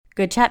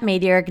Good Chat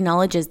Media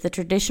acknowledges the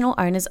traditional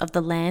owners of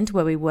the land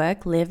where we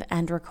work, live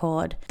and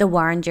record, the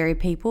Wurundjeri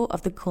people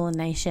of the Kulin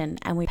Nation,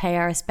 and we pay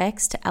our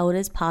respects to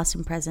elders past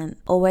and present.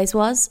 Always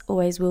was,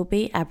 always will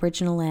be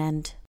Aboriginal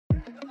land.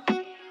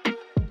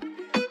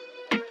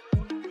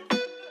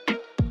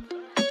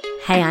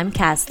 Hey, I'm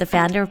Cass, the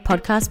founder of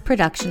podcast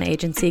production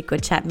agency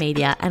Good Chat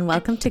Media, and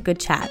welcome to Good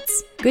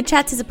Chats. Good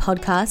Chats is a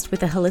podcast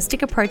with a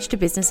holistic approach to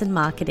business and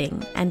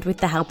marketing, and with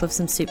the help of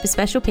some super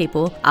special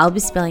people, I'll be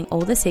spilling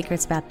all the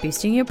secrets about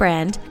boosting your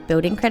brand,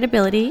 building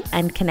credibility,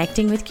 and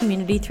connecting with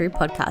community through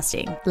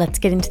podcasting. Let's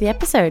get into the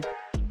episode.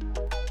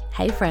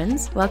 Hey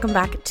friends, welcome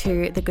back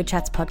to the Good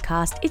Chats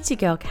podcast. It's your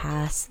girl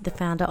Cass, the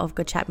founder of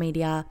Good Chat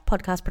Media,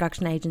 podcast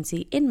production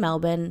agency in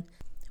Melbourne.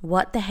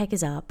 What the heck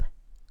is up?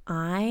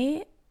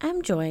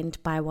 I'm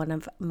joined by one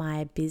of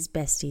my biz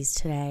besties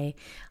today.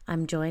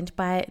 I'm joined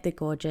by the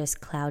gorgeous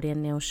Claudia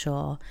and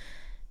Neal-Shaw,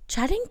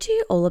 chatting to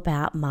you all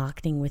about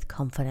marketing with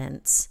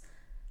confidence.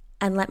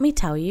 And let me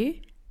tell you,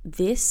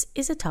 this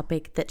is a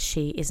topic that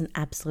she is an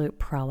absolute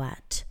pro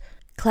at.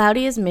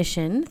 Claudia's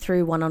mission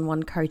through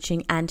one-on-one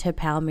coaching and her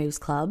Power Moves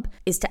Club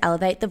is to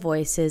elevate the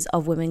voices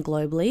of women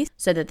globally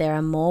so that there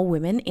are more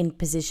women in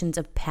positions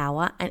of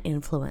power and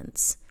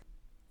influence.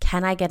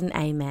 Can I get an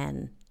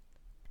amen?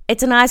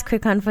 It's a nice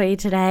quick one for you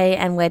today,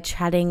 and we're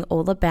chatting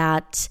all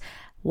about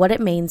what it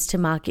means to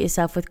market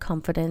yourself with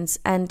confidence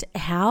and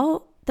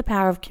how the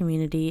power of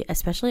community,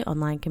 especially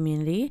online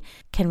community,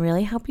 can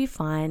really help you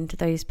find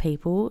those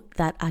people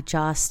that are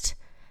just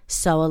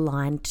so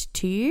aligned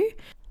to you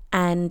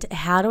and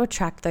how to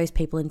attract those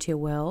people into your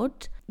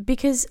world,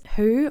 because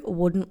who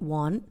wouldn't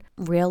want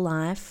real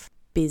life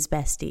biz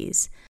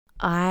besties?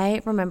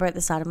 I remember at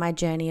the start of my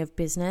journey of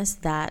business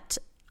that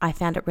I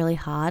found it really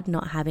hard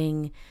not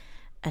having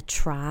a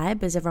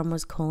tribe, as everyone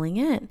was calling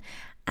it,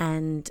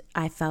 and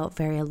I felt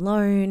very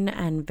alone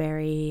and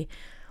very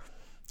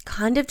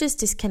kind of just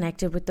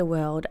disconnected with the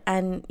world.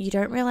 And you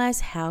don't realize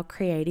how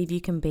creative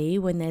you can be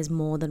when there's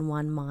more than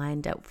one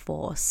mind at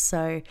force.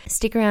 So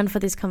stick around for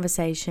this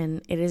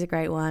conversation. It is a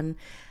great one.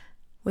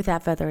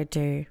 Without further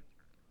ado,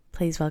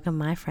 please welcome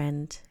my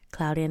friend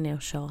Claudia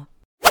Neal-Shaw.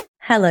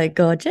 Hello,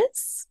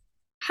 gorgeous.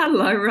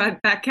 Hello,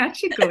 right back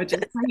at you,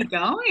 gorgeous. How you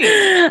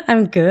going?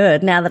 I'm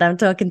good now that I'm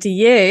talking to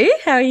you.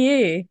 How are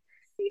you?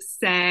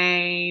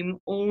 Same.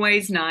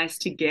 Always nice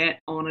to get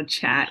on a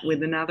chat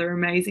with another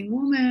amazing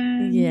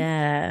woman.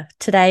 Yeah.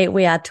 Today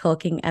we are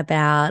talking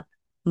about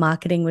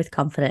marketing with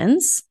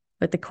confidence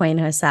with the queen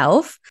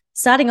herself.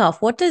 Starting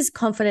off, what does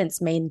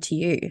confidence mean to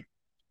you?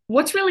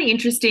 What's really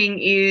interesting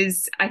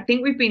is I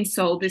think we've been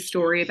sold this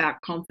story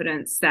about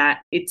confidence,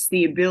 that it's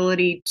the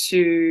ability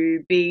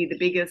to be the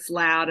biggest,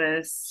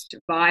 loudest,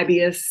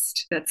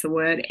 vibiest, that's the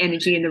word,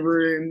 energy in the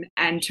room,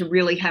 and to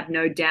really have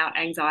no doubt,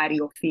 anxiety,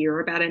 or fear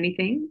about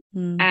anything.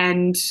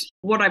 And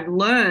what I've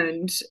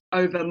learned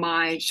over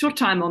my short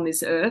time on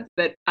this earth,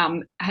 but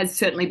has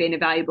certainly been a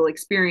valuable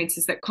experience,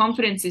 is that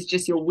confidence is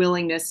just your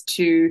willingness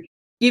to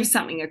give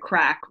something a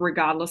crack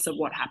regardless of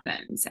what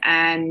happens.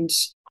 And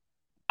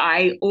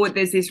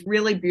there's this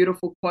really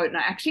beautiful quote, and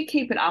I actually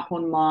keep it up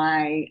on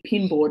my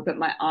pin board, but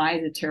my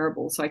eyes are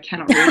terrible, so I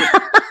cannot read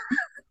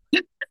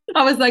it.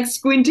 I was like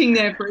squinting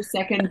there for a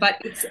second, but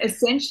it's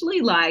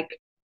essentially like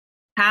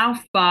how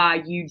far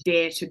you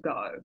dare to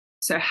go.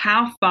 So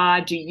how far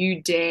do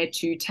you dare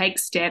to take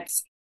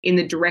steps in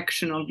the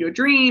direction of your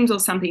dreams or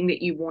something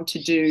that you want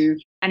to do?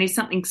 And if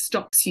something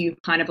stops you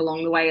kind of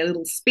along the way, a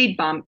little speed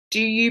bump,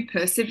 do you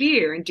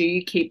persevere and do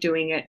you keep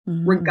doing it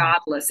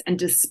regardless and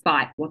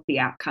despite what the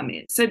outcome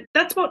is? So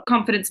that's what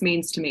confidence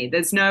means to me.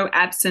 There's no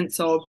absence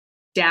of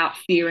doubt,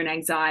 fear, and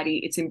anxiety.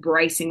 It's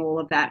embracing all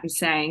of that and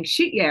saying,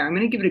 shit, yeah, I'm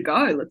going to give it a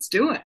go. Let's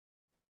do it.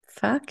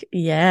 Fuck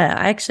yeah.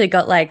 I actually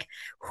got like,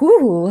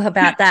 whoo,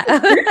 about that.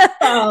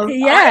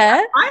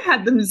 Yeah. I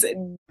had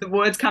the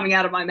words coming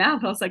out of my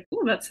mouth. I was like,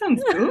 oh, that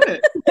sounds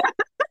good.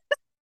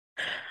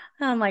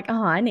 I'm like,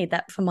 oh, I need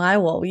that for my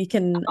wall.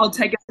 I'll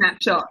take a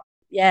snapshot.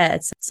 Yeah,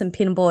 it's some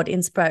pinboard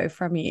inspo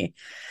from you.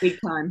 Big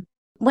time.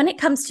 When it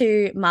comes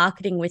to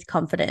marketing with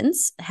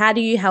confidence, how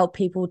do you help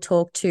people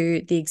talk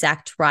to the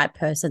exact right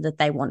person that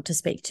they want to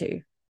speak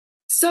to?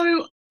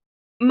 So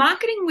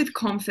marketing with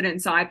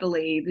confidence, I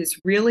believe, is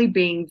really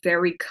being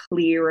very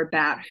clear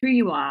about who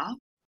you are,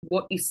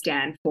 what you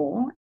stand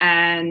for,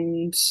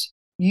 and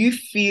you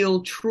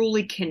feel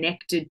truly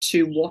connected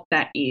to what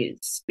that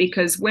is.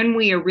 Because when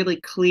we are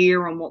really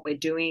clear on what we're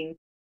doing,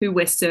 who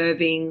we're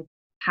serving,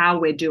 how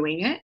we're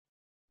doing it,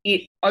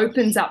 it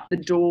opens up the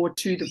door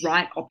to the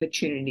right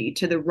opportunity,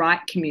 to the right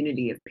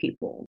community of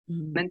people.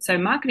 And so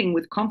marketing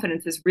with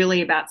confidence is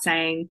really about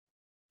saying,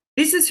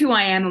 this is who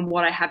I am and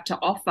what I have to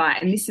offer,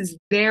 and this is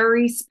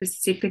very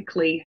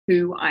specifically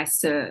who I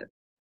serve.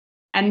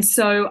 And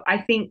so I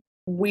think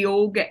we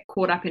all get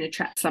caught up in a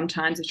trap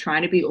sometimes of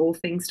trying to be all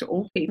things to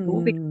all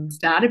people, because we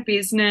start a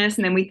business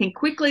and then we think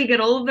quickly get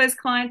all of those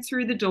clients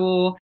through the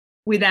door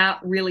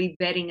without really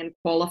vetting and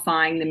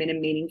qualifying them in a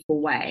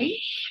meaningful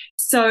way.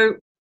 So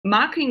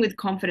marketing with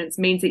confidence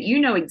means that you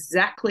know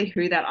exactly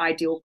who that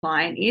ideal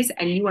client is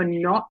and you are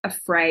not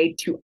afraid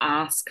to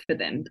ask for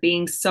them,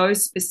 being so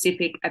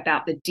specific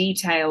about the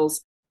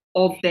details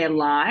of their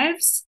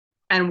lives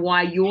and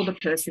why you're the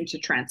person to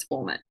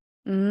transform it.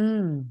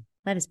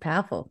 That is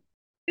powerful.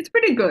 It's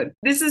pretty good.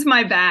 This is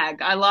my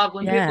bag. I love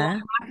when people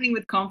are marketing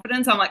with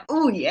confidence. I'm like,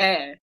 oh,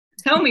 yeah,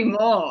 tell me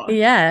more.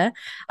 Yeah.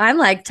 I'm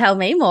like, tell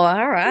me more.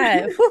 All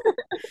right.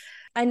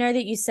 I know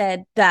that you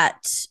said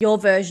that your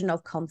version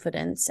of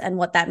confidence and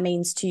what that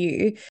means to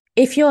you,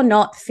 if you're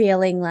not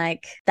feeling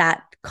like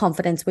that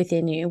confidence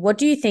within you, what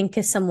do you think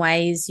are some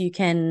ways you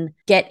can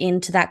get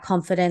into that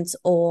confidence,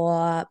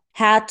 or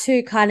how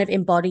to kind of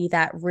embody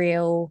that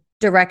real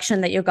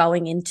direction that you're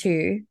going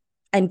into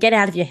and get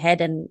out of your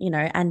head and, you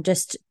know, and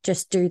just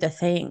do the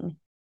thing?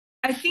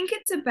 I think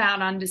it's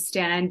about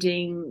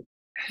understanding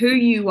who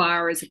you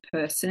are as a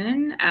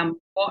person and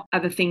what are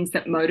the things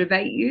that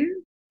motivate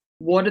you.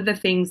 What are the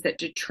things that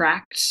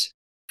detract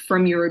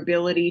from your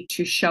ability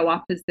to show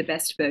up as the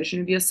best version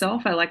of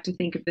yourself? I like to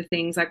think of the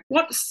things like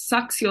what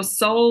sucks your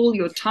soul,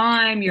 your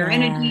time, your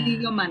energy,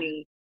 your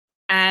money.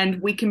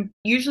 And we can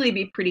usually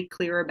be pretty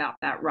clear about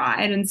that,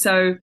 right? And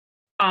so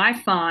I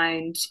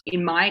find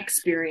in my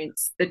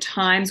experience, the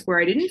times where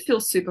I didn't feel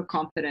super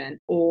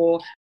confident or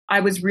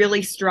I was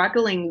really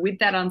struggling with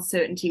that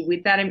uncertainty,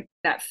 with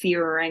that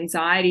fear or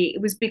anxiety,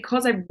 it was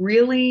because I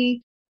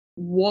really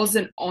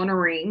wasn't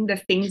honoring the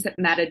things that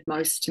mattered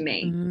most to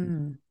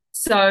me.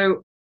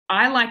 So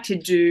I like to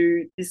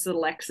do this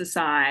little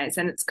exercise,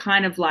 and it's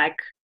kind of like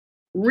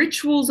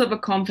rituals of a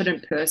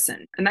confident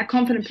person. And that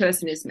confident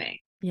person is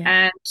me. Yeah.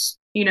 And,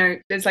 you know,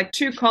 there's like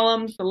two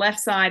columns. The left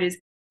side is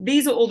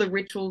these are all the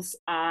rituals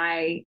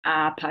I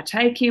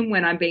partake in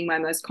when I'm being my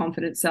most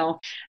confident self.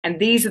 And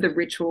these are the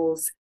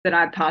rituals that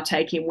I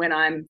partake in when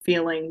I'm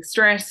feeling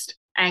stressed,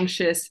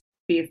 anxious,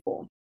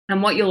 fearful.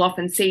 And what you'll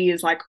often see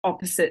is like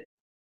opposite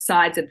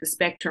sides of the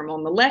spectrum.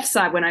 On the left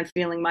side, when I'm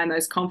feeling my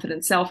most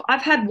confident self,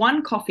 I've had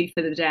one coffee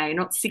for the day,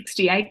 not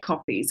 68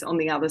 coffees on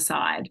the other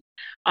side.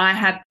 I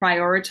have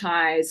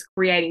prioritized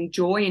creating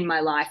joy in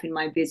my life, in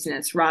my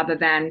business, rather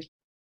than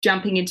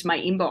jumping into my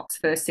inbox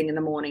first thing in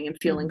the morning and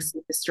feeling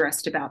super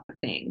stressed about the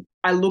thing.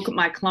 I look at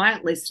my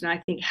client list and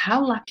I think,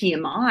 how lucky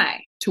am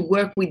I to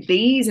work with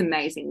these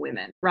amazing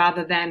women,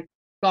 rather than,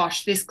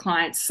 gosh, this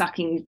client's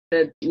sucking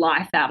the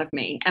life out of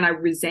me and I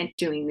resent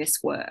doing this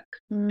work.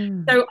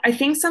 So I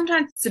think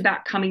sometimes it's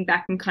about coming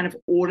back and kind of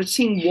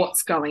auditing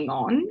what's going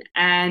on.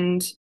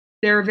 And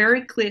there are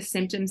very clear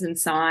symptoms and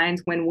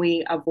signs when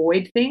we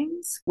avoid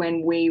things,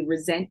 when we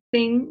resent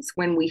things,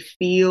 when we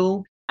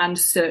feel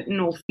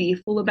uncertain or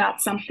fearful about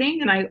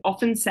something. And I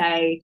often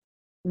say,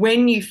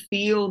 when you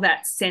feel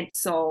that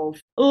sense of,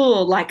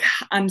 like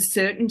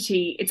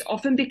uncertainty, it's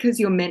often because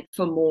you're meant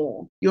for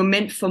more. You're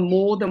meant for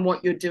more than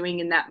what you're doing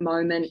in that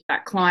moment,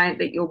 that client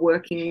that you're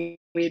working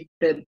with,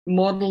 the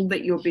model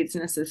that your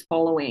business is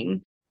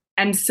following.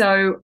 And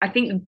so I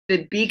think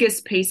the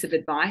biggest piece of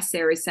advice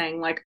there is saying,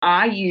 like,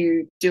 are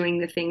you doing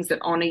the things that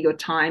honor your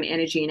time,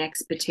 energy, and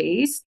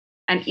expertise?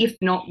 And if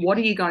not, what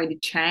are you going to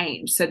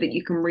change so that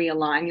you can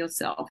realign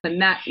yourself?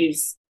 And that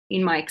is,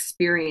 in my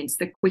experience,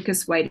 the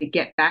quickest way to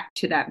get back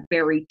to that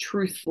very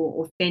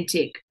truthful,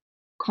 authentic,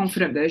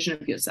 confident version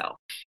of yourself.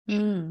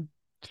 And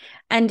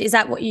is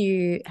that what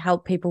you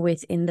help people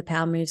with in the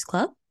Power Moves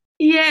Club?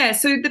 Yeah,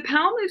 so the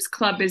Power Moves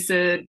Club is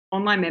an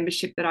online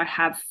membership that I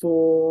have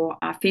for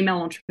female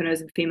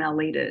entrepreneurs and female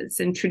leaders.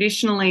 And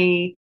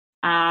traditionally,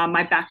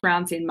 my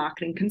background's in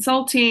marketing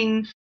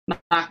consulting,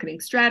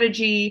 marketing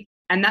strategy,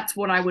 and that's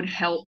what I would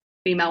help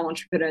female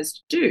entrepreneurs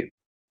to do.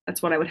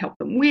 That's what I would help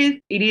them with.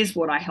 It is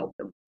what I help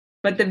them.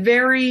 But the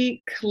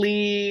very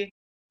clear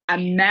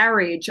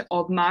marriage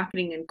of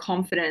marketing and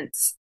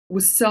confidence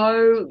was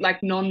so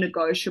like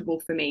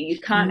non-negotiable for me. You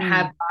can't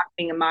have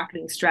marketing and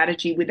marketing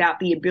strategy without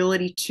the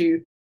ability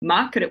to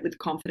market it with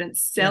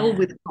confidence, sell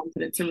with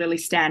confidence, and really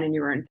stand in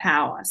your own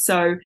power.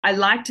 So I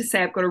like to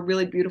say I've got a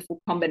really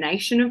beautiful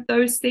combination of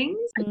those things.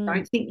 I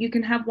don't think you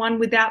can have one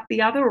without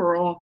the other,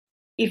 or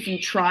if you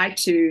try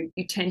to,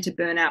 you tend to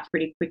burn out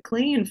pretty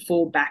quickly and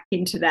fall back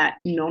into that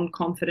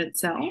non-confident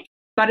self.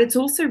 But it's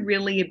also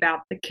really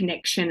about the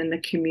connection and the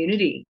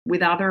community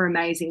with other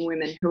amazing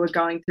women who are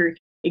going through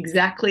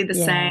exactly the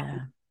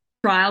same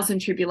trials and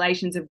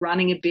tribulations of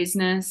running a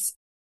business,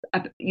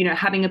 you know,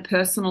 having a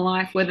personal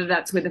life, whether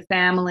that's with a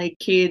family,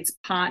 kids,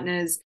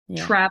 partners,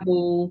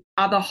 travel,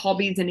 other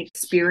hobbies and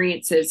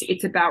experiences.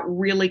 It's about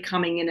really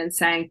coming in and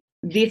saying,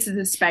 this is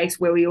a space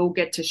where we all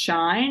get to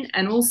shine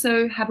and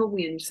also have a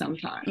win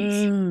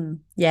sometimes.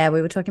 Yeah,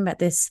 we were talking about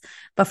this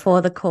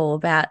before the call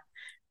about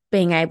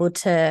being able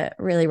to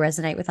really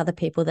resonate with other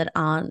people that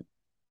aren't,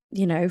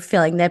 you know,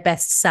 feeling their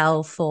best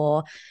self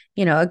or,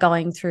 you know, are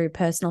going through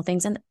personal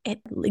things. And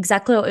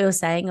exactly what you were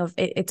saying of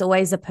it's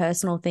always the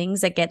personal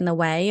things that get in the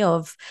way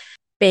of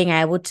being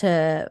able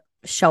to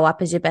show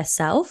up as your best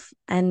self.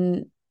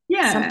 And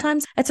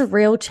sometimes it's a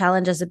real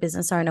challenge as a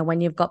business owner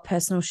when you've got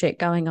personal shit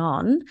going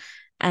on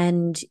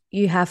and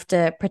you have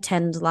to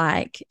pretend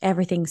like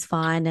everything's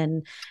fine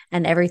and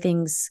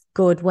everything's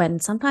good when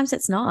sometimes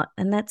it's not.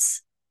 And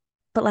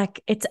but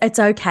like it's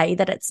okay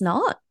that it's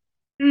not.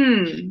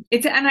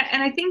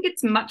 I think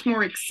it's much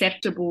more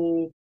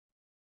acceptable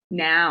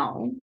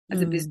now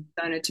as a business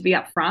owner to be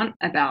upfront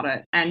about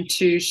it and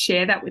to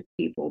share that with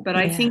people. But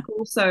I think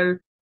also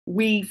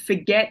we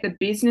forget that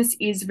business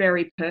is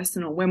very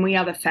personal. When we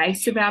are the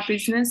face of our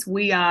business,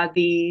 we are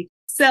the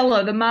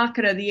seller, the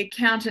marketer, the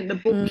accountant, the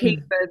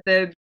bookkeeper,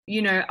 the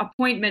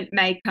appointment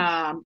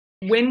maker.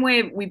 When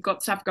we've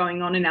got stuff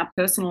going on in our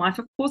personal life,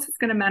 of course it's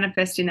going to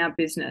manifest in our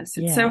business.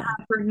 It's so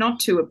hard for it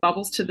not to. It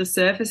bubbles to the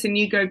surface and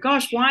you go,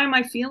 gosh, why am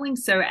I feeling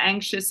so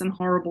anxious and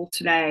horrible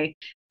today?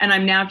 And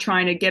I'm now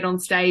trying to get on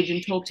stage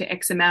and talk to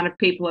X amount of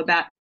people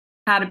about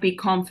how to be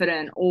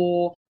confident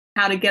or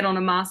how to get on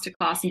a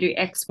masterclass and do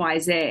X, Y,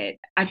 Z.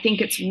 I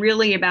think it's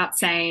really about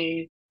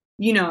saying,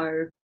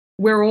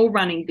 we're all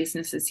running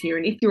businesses here.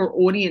 And if your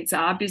audience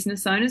are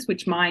business owners,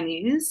 which mine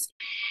is,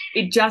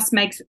 it just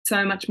makes it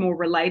so much more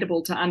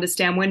relatable to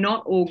understand we're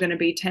not all going to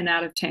be 10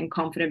 out of 10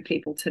 confident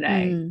people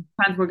today.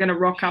 Sometimes we're going to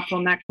rock up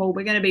on that call.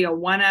 We're going to be a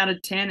 1 out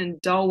of 10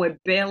 and dull. We're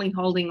barely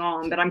holding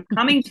on. But I'm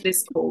coming to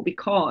this call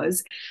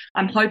because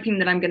I'm hoping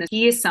that I'm going to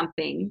hear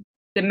something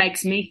that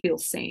makes me feel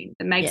seen,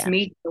 that makes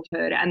me feel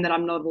heard, and that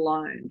I'm not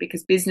alone,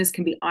 because business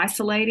can be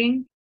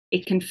isolating.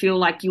 It can feel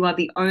like you are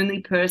the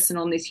only person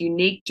on this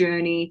unique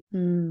journey,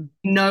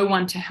 no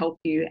one to help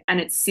you. And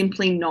it's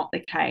simply not the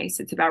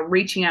case. It's about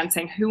reaching out and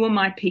saying, who are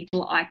my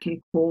people I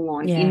can call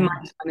on in my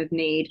time of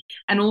need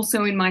and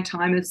also in my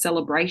time of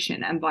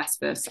celebration, and vice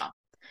versa.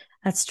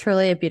 That's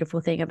truly a beautiful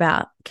thing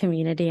about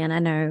community. And I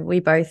know we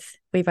both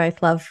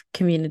love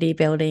community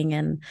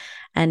building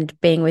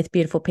and being with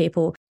beautiful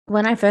people.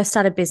 When I first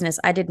started business,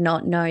 I did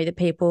not know the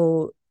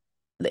people.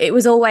 It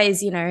was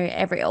always,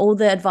 all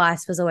the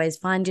advice was always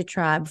find your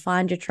tribe,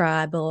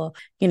 or,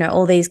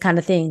 all these kind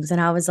of things.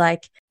 And I was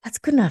like, that's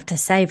good enough to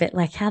say, but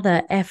like, how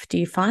the F do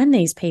you find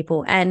these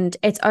people? And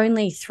it's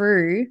only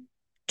through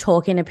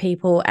talking to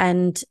people.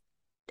 And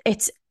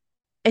it's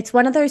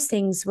one of those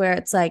things where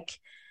it's like,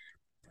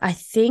 I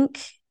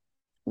think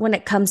when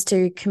it comes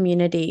to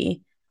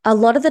community, a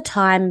lot of the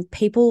time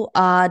people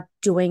are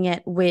doing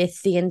it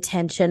with the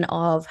intention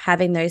of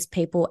having those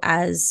people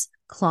as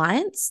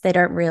clients. They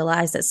don't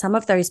realize that some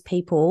of those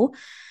people,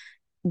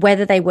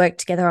 whether they work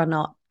together or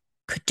not,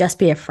 could just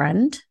be a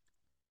friend.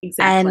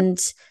 Exactly.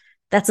 And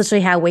that's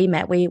literally how we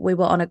met. We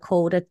were on a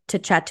call to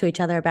chat to each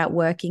other about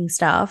working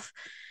stuff,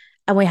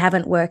 and we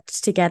haven't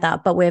worked together,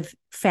 but we've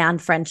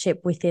found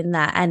friendship within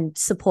that and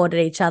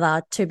supported each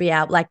other to be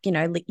out,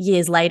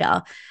 years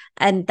later.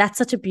 And that's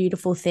such a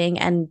beautiful thing,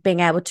 and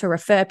being able to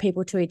refer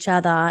people to each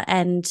other.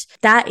 And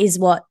that is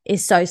what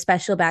is so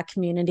special about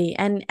community,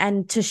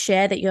 and to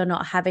share that you're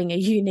not having a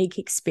unique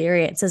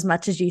experience as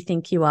much as you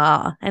think you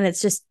are. And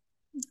it's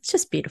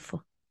just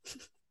beautiful.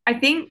 I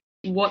think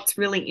what's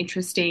really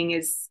interesting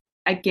is,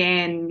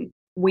 again,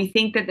 we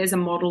think that there's a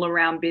model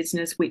around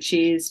business, which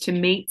is to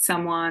meet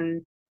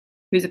someone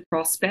who's a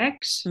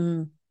prospect,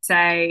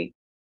 say,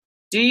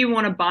 do you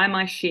want to buy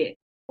my shit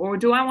or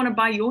do I want to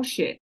buy your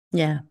shit?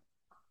 Yeah.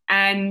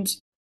 And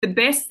the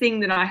best thing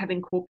that I have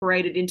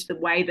incorporated into the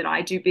way that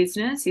I do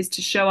business is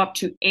to show up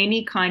to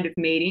any kind of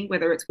meeting,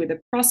 whether it's with a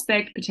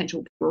prospect,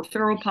 potential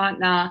referral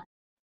partner,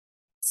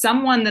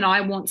 someone that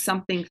I want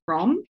something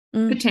from,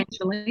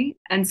 potentially,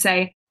 and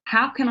say,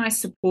 how can I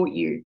support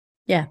you?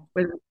 Yeah.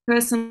 Whether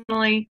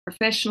personally,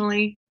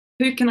 professionally,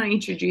 who can I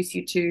introduce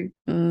you to?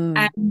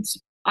 And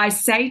I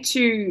say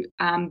to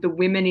the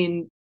women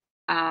in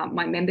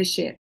my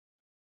membership,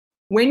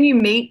 when you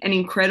meet an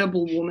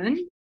incredible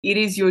woman, it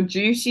is your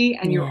duty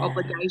and your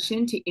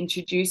obligation to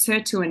introduce her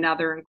to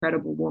another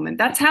incredible woman.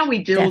 That's how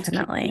we build.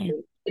 Definitely.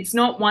 It's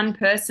not one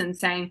person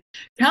saying,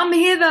 come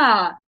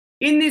hither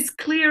in this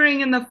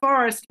clearing in the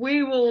forest,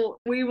 we will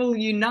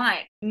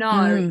unite.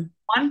 No,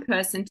 one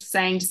person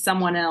saying to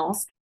someone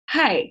else,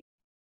 hey,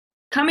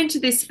 come into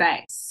this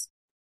space.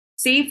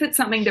 See if it's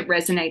something that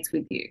resonates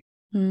with you.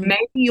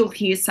 Maybe you'll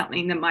hear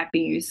something that might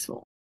be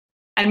useful.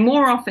 And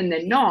more often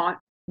than not,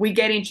 we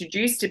get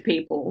introduced to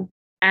people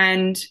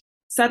and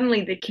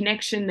suddenly the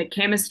connection, the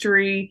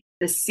chemistry,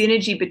 the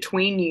synergy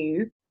between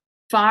you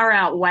far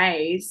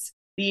outweighs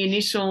the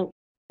initial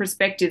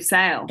prospective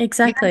sale.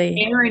 Exactly.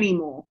 You don't care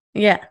anymore.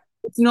 Yeah.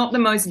 It's not the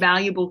most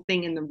valuable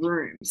thing in the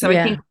room. So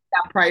I think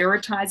about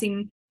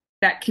prioritizing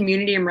that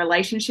community and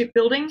relationship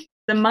building.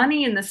 The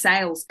money in the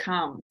sales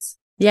comes.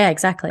 Yeah,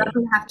 exactly. It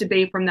doesn't have to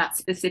be from that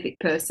specific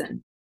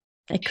person.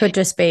 It could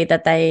just be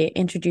that they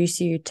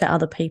introduce you to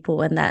other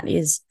people, and that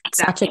is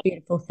such a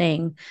beautiful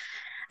thing.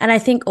 And I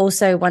think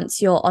also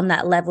once you're on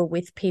that level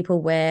with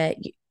people where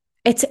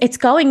it's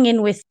going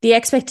in with the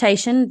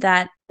expectation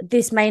that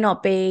this may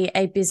not be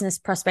a business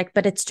prospect,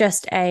 but it's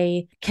just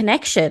a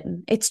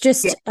connection. It's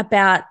just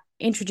about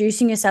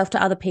introducing yourself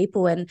to other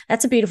people. And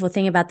that's a beautiful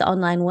thing about the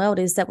online world,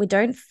 is that we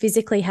don't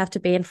physically have to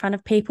be in front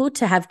of people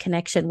to have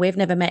connection. We've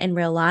never met in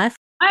real life.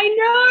 I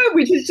know,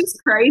 which is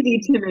just crazy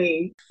to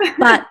me.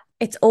 But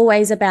it's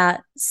always about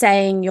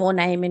saying your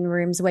name in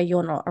rooms where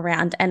you're not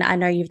around. And I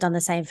know you've done the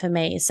same for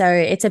me. So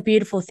it's a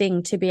beautiful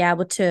thing to be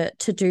able to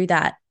do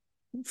that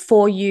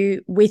for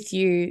you, with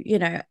you, you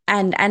know,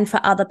 and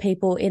for other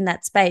people in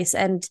that space.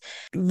 And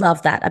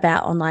love that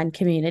about online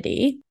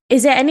community.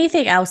 Is there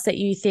anything else that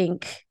you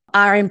think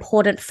are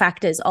important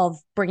factors of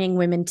bringing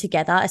women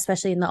together,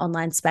 especially in the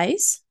online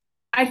space?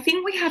 I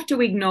think we have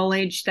to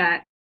acknowledge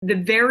that the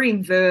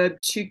very verb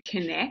to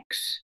connect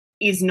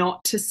is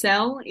not to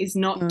sell, is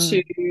not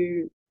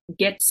to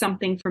get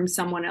something from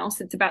someone else.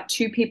 It's about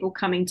two people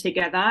coming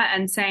together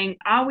and saying,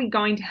 are we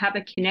going to have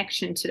a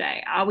connection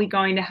today? Are we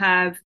going to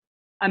have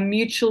a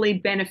mutually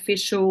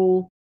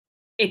beneficial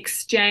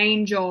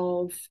exchange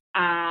of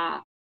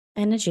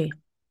energy?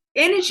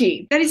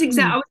 That is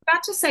exactly. I was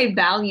about to say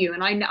value,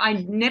 and I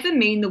never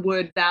mean the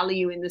word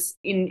value in this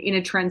in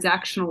a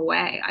transactional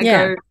way. I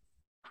go,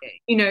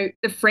 you know,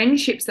 the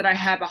friendships that I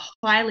have are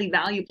highly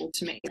valuable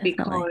to me.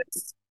 Definitely.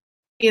 Because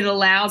it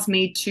allows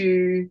me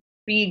to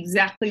be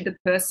exactly the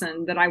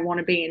person that I want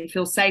to be and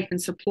feel safe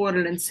and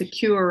supported and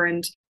secure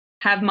and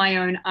have my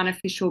own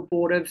unofficial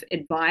board of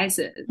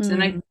advisors.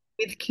 And I,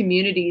 with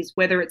communities,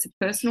 whether it's a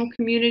personal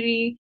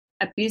community,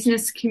 a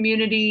business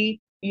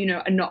community, you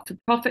know, a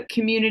not-for-profit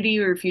community,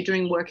 or if you're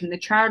doing work in the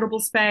charitable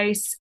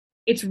space,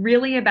 it's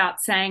really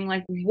about saying,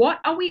 like, what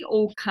are we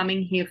all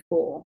coming here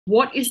for?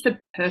 What is the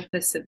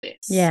purpose of this?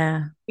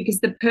 Yeah. Because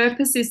the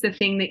purpose is the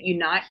thing that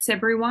unites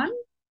everyone,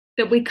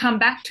 that we come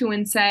back to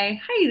and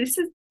say, hey, this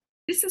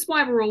is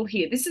why we're all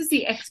here. This is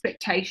the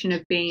expectation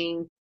of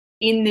being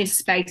in this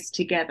space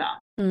together.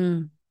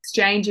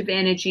 Exchange of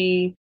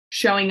energy,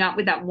 showing up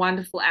with that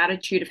wonderful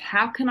attitude of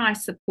how can I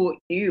support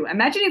you?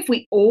 Imagine if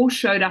we all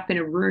showed up in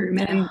a room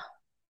and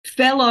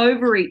fell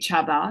over each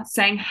other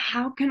saying,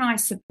 how can I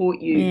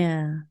support you?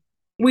 Yeah.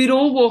 We'd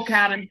all walk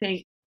out and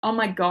think, oh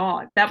my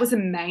God, that was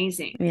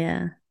amazing.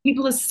 Yeah.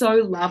 People are so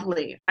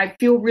lovely. I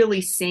feel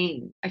really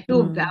seen. I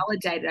feel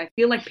validated. I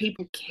feel like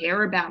people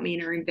care about me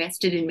and are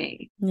invested in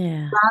me.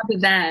 Yeah. Rather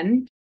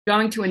than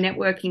going to a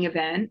networking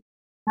event,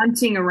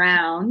 hunting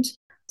around,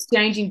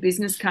 exchanging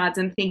business cards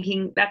and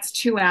thinking that's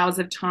 2 hours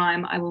of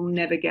time I will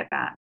never get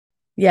back.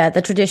 Yeah,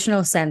 the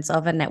traditional sense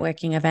of a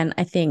networking event,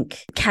 I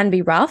think, can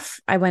be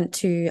rough. I went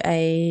to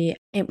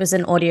it was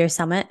an audio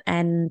summit,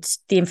 and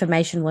the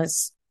information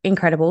was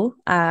incredible.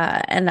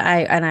 And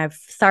I've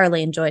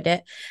thoroughly enjoyed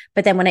it.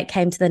 But then when it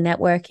came to the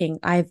networking,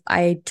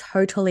 I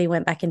totally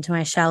went back into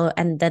my shell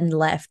and then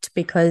left,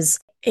 because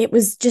it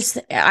was just,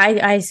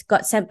 I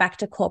got sent back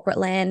to corporate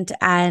land,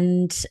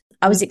 and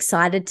I was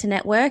excited to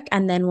network.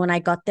 And then when I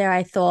got there,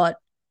 I thought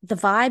the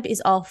vibe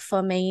is off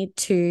for me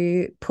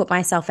to put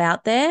myself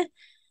out there.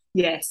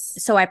 Yes.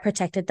 So I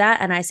protected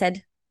that, and I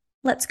said,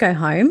 let's go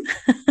home.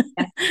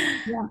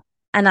 Yeah.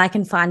 And I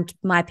can find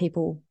my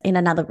people in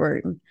another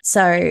room.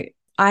 So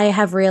I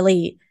have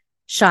really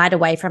shied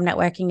away from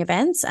networking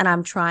events, and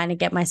I'm trying to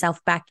get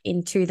myself back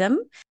into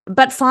them,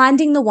 but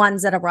finding the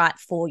ones that are right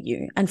for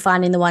you and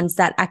finding the ones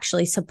that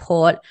actually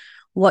support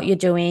what you're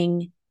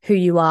doing, who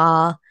you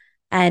are,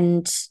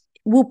 and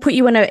will put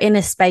you in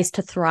a space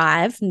to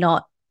thrive,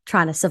 not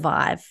trying to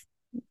survive.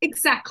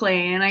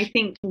 Exactly. And I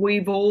think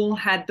we've all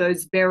had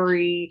those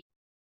very,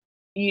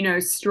 you know,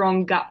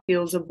 strong gut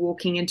feels of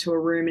walking into a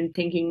room and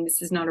thinking,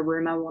 this is not a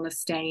room I want to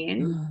stay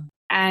in.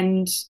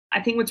 And I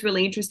think what's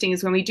really interesting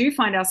is when we do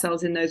find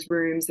ourselves in those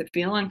rooms that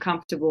feel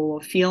uncomfortable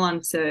or feel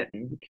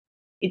uncertain,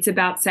 it's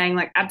about saying,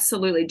 like,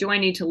 absolutely, do I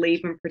need to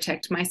leave and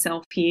protect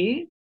myself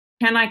here?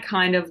 Can I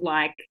kind of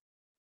like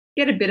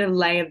get a bit of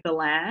lay of the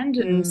land?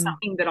 And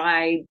something that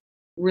I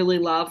really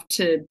love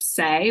to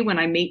say when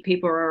I meet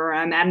people or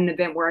I'm at an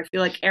event where I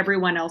feel like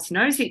everyone else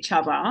knows each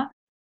other,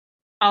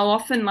 I'll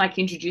often like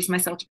introduce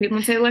myself to people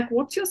and say, like,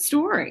 what's your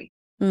story?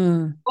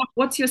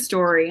 What's your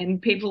story? And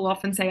people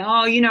often say,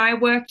 oh, you know, I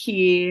work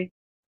here,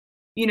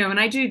 you know, and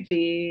I do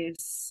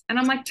this. And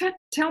I'm like,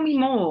 tell me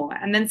more.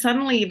 And then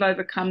suddenly you've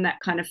overcome that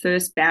kind of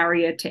first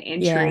barrier to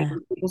entry. Yeah.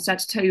 And people start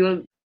to tell you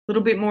a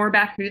little bit more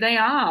about who they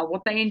are,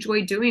 what they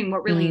enjoy doing,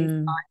 what really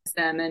inspires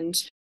them.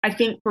 And I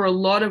think for a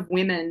lot of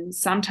women,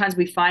 sometimes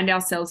we find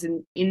ourselves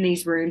in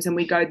these rooms and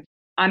we go,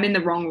 I'm in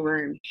the wrong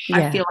room.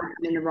 I feel like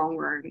I'm in the wrong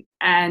room.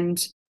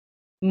 And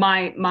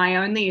my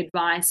only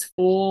advice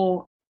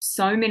for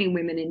so many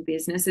women in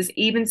business is,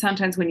 even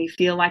sometimes when you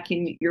feel like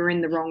you're in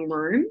the wrong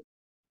room,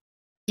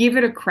 give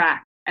it a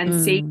crack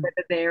and see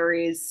whether there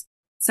is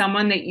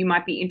someone that you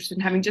might be interested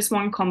in having just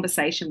one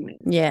conversation with.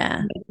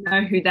 Yeah. You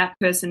know who that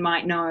person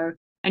might know,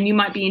 and you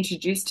might be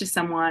introduced to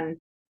someone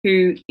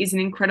who is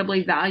an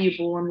incredibly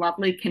valuable and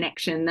lovely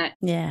connection that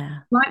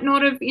might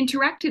not have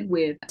interacted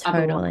with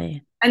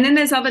otherwise. And then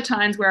there's other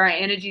times where our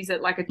energy's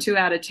at like a 2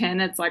 out of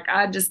 10. It's like,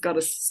 I just got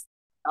to,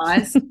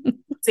 guys,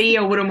 see,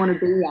 I wouldn't want to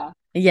be there.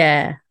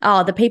 Yeah.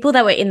 Oh, the people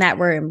that were in that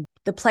room,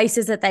 the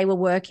places that they were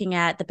working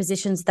at, the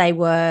positions they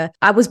were,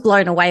 I was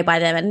blown away by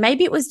them. And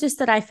maybe it was just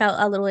that I felt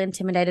a little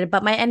intimidated,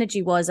 but my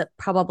energy was at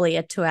probably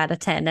a 2 out of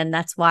 10. And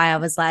that's why I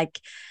was like,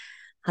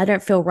 I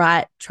don't feel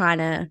right trying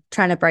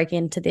to break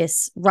into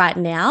this right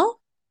now.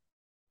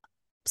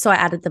 So I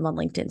added them on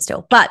LinkedIn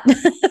still, but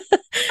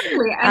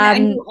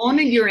Exactly. And you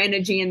honor your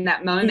energy in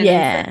that moment.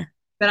 Yeah.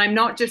 But I'm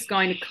not just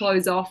going to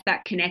close off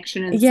that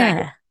connection and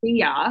say,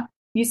 yeah.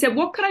 You said,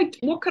 what could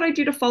I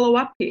do to follow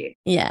up here?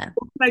 Yeah.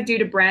 What could I do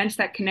to branch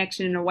that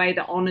connection in a way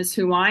that honors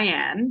who I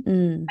am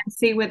and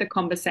see where the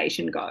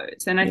conversation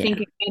goes? And I think,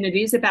 again, it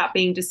is about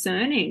being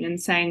discerning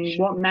and saying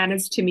what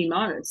matters to me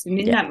most. And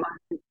in that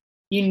moment,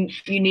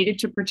 you needed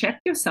to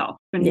protect yourself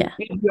and give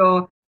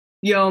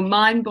your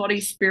mind,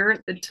 body,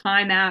 spirit the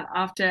time out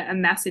after a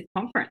massive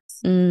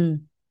conference.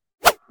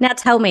 Now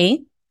tell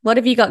me, what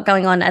have you got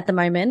going on at the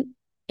moment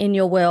in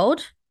your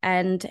world,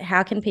 and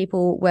how can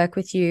people work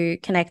with you,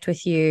 connect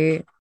with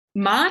you?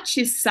 March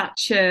is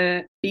such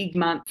a big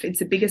month. It's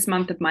the biggest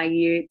month of my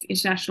year.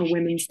 It's International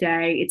Women's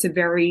Day. It's a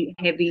very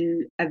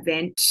heavy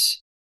event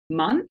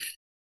month.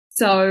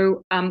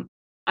 So I'm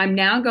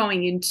now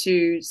going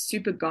into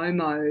super go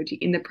mode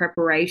in the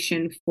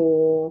preparation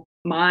for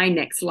my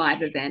next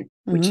live event,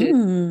 which is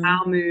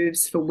Our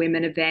Moves for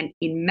Women event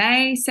in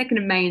May, 2nd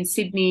of May in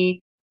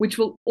Sydney, which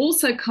will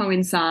also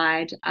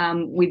coincide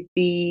with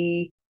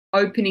the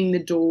opening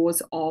the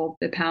doors of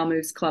the Power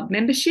Moves Club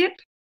membership.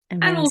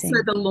 Amazing. And also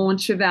the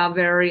launch of our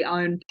very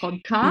own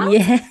podcast.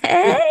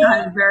 Yeah. Which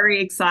I'm very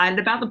excited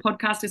about. The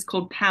podcast is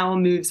called Power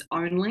Moves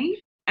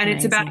Only. And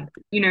It's about,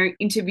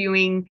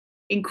 interviewing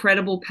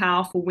incredible,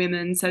 powerful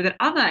women so that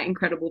other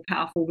incredible,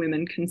 powerful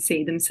women can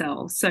see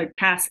themselves. So,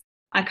 Cass,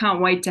 I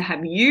can't wait to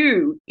have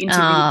you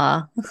interview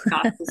us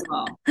as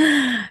well.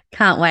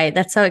 Can't wait.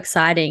 That's so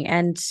exciting.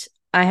 And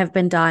I have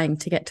been dying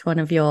to get to one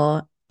of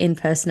your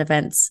in-person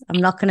events.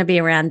 I'm not going to be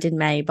around in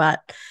May,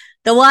 but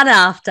the one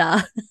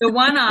after. The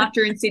one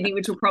after in Sydney,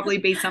 which will probably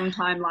be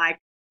sometime like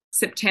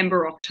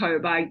September,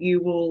 October,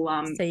 you will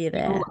see you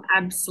there. You will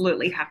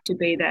absolutely have to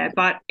be there.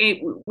 But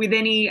with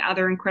any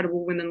other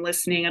incredible women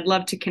listening, I'd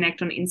love to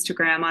connect on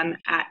Instagram. I'm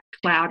at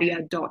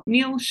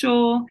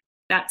claudia.neal-Shaw.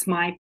 That's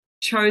my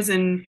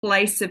chosen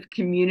place of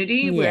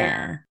community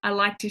where I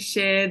like to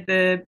share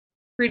the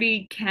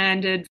pretty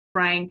candid,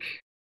 frank,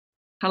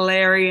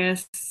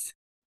 hilarious,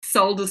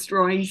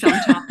 soul-destroying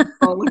sometimes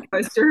roller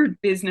coaster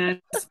of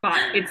business,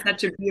 but it's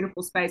such a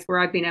beautiful space where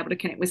I've been able to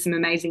connect with some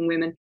amazing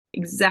women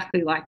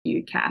exactly like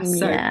you, Cass.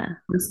 So I'm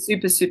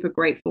super, super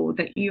grateful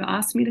that you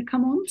asked me to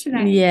come on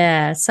today.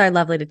 Yeah, so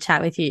lovely to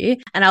chat with you.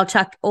 And I'll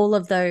chuck all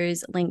of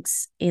those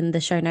links in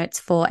the show notes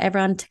for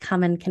everyone to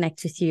come and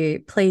connect with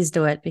you. Please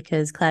do it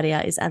because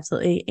Claudia is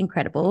absolutely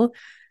incredible.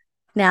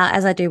 Now,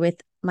 as I do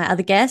with my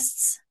other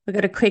guests, we've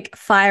got a quick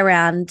fire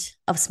round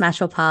of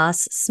smash or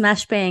pass.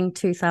 Smash being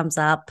 2 thumbs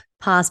up,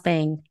 pass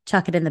being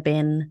chuck it in the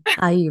bin.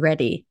 Are you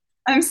ready?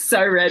 I'm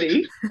so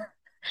ready.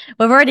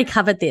 We've already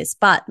covered this,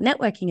 but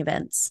networking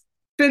events.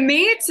 For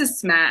me, it's a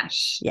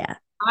smash. Yeah.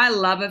 I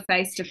love a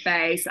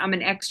face-to-face. I'm an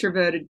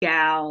extroverted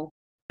gal.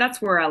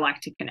 That's where I like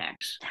to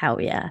connect.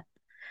 Hell yeah.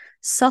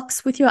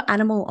 Socks with your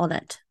animal on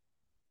it.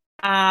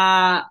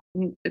 Pass.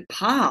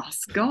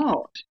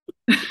 God.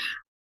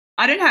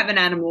 I don't have an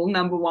animal,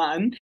 number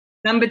one.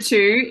 Number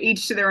two,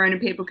 each to their own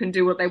and people can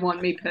do what they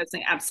want. Me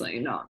personally, absolutely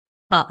not.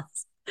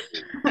 Pass.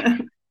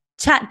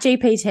 Chat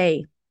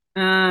GPT.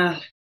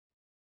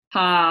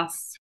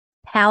 Pass.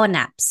 Power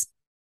naps.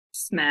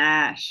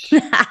 Smash.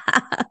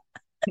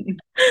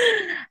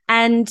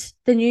 And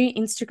the new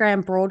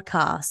Instagram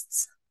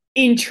broadcasts.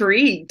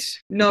 Intrigued,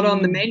 not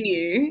on the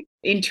menu.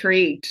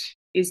 Intrigued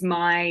is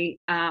my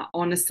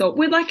honest thought.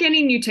 With like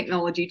any new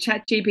technology,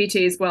 Chat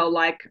GPT as well,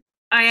 like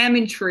I am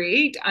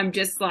intrigued. I'm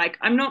just like,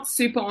 I'm not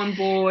super on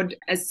board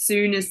as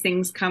soon as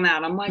things come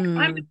out. I'm like,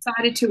 I'm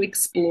excited to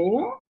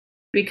explore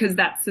because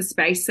that's the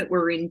space that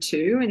we're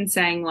into and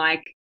saying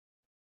like,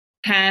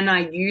 can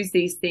I use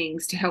these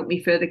things to help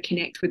me further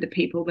connect with the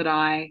people that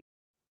I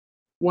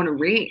want to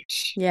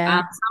reach?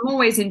 Yeah. So I'm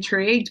always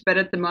intrigued, but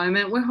at the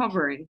moment we're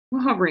hovering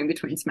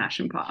between smash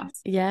and pass.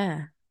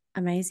 Yeah.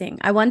 Amazing.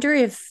 I wonder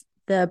if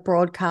the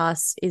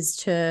broadcast is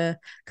to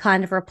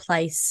kind of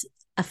replace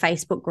a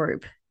Facebook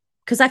group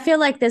because I feel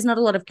like there's not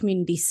a lot of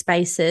community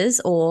spaces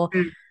or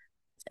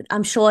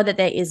I'm sure that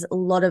there is a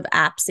lot of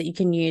apps that you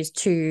can use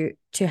to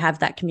have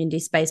that community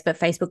space, but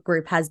Facebook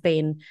group has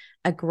been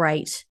a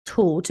great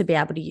tool to be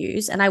able to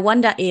use. And I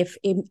wonder if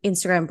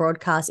Instagram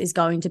broadcast is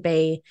going to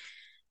be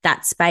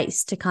that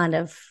space to kind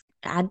of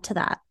add to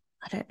that.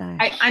 I don't know.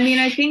 I mean,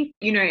 I think,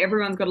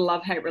 everyone's got a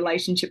love-hate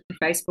relationship with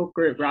the Facebook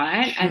group,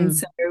 right? And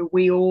so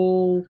we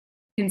all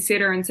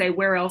consider and say,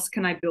 where else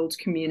can I build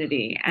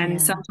community?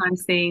 And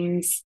sometimes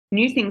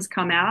new things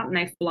come out and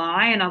they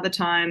fly, and other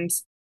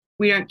times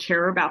we don't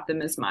care about them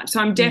as much.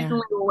 So I'm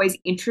definitely always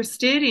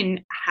interested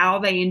in how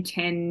they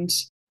intend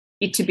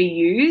it to be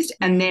used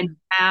and then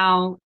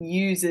how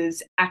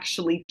users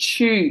actually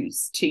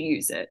choose to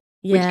use it,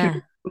 which can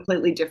be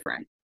completely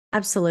different.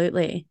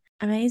 Absolutely.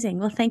 Amazing.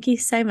 Well, thank you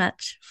so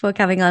much for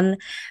coming on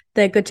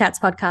the Good Chats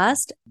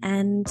podcast,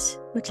 and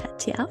we'll chat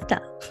to you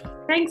after.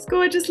 Thanks,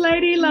 gorgeous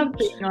lady. Love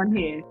being on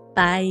here.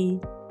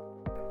 Bye.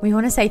 We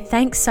want to say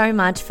thanks so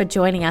much for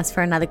joining us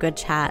for another Good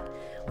Chat.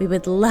 We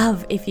would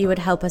love if you would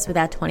help us with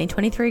our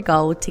 2023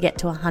 goal to get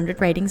to 100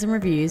 ratings and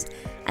reviews,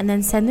 and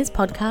then send this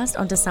podcast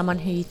on to someone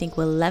who you think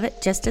will love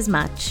it just as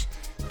much.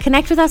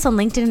 Connect with us on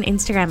LinkedIn and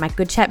Instagram at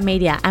Good Chat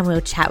Media, and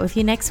we'll chat with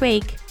you next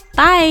week.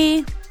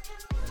 Bye!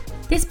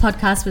 This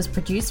podcast was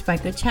produced by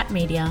Good Chat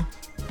Media.